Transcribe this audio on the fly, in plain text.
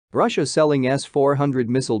Russia selling S-400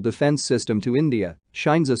 missile defense system to India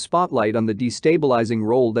shines a spotlight on the destabilizing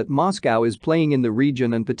role that Moscow is playing in the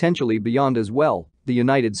region and potentially beyond as well, the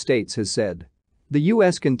United States has said. The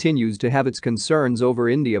US continues to have its concerns over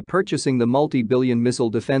India purchasing the multi-billion missile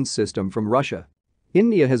defense system from Russia.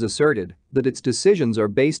 India has asserted that its decisions are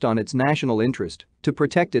based on its national interest to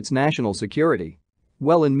protect its national security.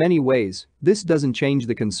 Well, in many ways, this doesn't change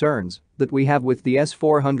the concerns that we have with the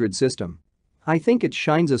S-400 system. I think it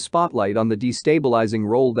shines a spotlight on the destabilizing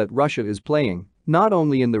role that Russia is playing, not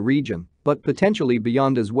only in the region, but potentially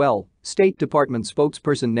beyond as well, State Department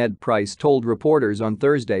spokesperson Ned Price told reporters on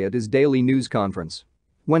Thursday at his daily news conference.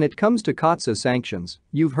 When it comes to COTSA sanctions,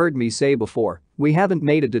 you've heard me say before, we haven't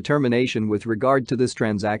made a determination with regard to this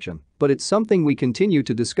transaction, but it's something we continue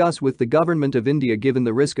to discuss with the government of India given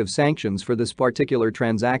the risk of sanctions for this particular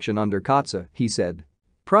transaction under COTSA, he said.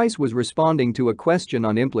 Price was responding to a question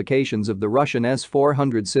on implications of the Russian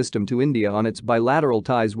S-400 system to India on its bilateral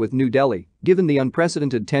ties with New Delhi, given the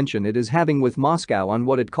unprecedented tension it is having with Moscow on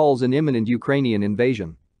what it calls an imminent Ukrainian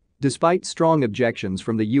invasion. Despite strong objections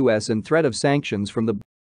from the US and threat of sanctions from the